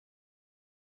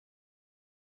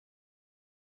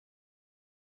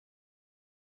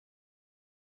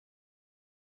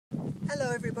Hello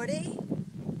everybody,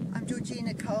 I'm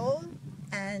Georgina Cole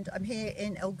and I'm here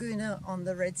in Gouna on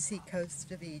the Red Sea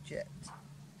coast of Egypt.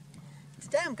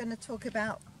 Today I'm going to talk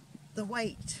about the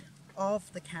weight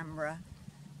of the camera.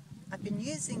 I've been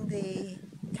using the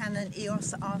Canon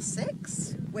EOS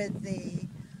R6 with the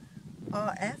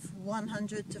RF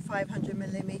 100 to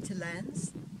 500mm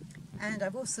lens, and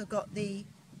I've also got the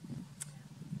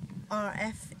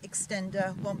RF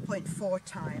extender 1.4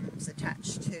 times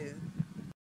attached to.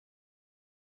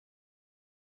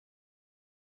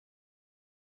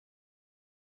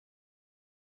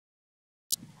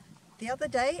 The other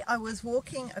day I was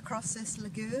walking across this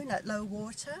lagoon at low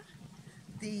water.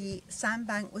 The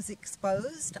sandbank was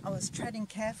exposed. I was treading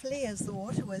carefully as the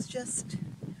water was just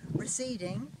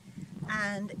receding,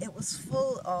 and it was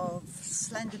full of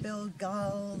slender-billed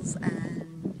gulls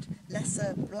and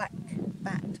lesser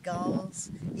black-backed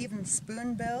gulls, even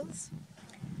spoonbills.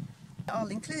 I'll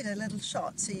include a little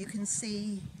shot so you can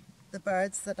see the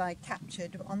birds that I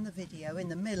captured on the video in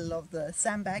the middle of the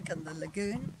sandbank and the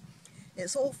lagoon.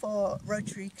 It's all for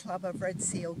Rotary Club of Red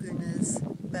Sea Gouna's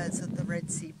Birds of the Red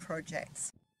Sea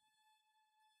projects.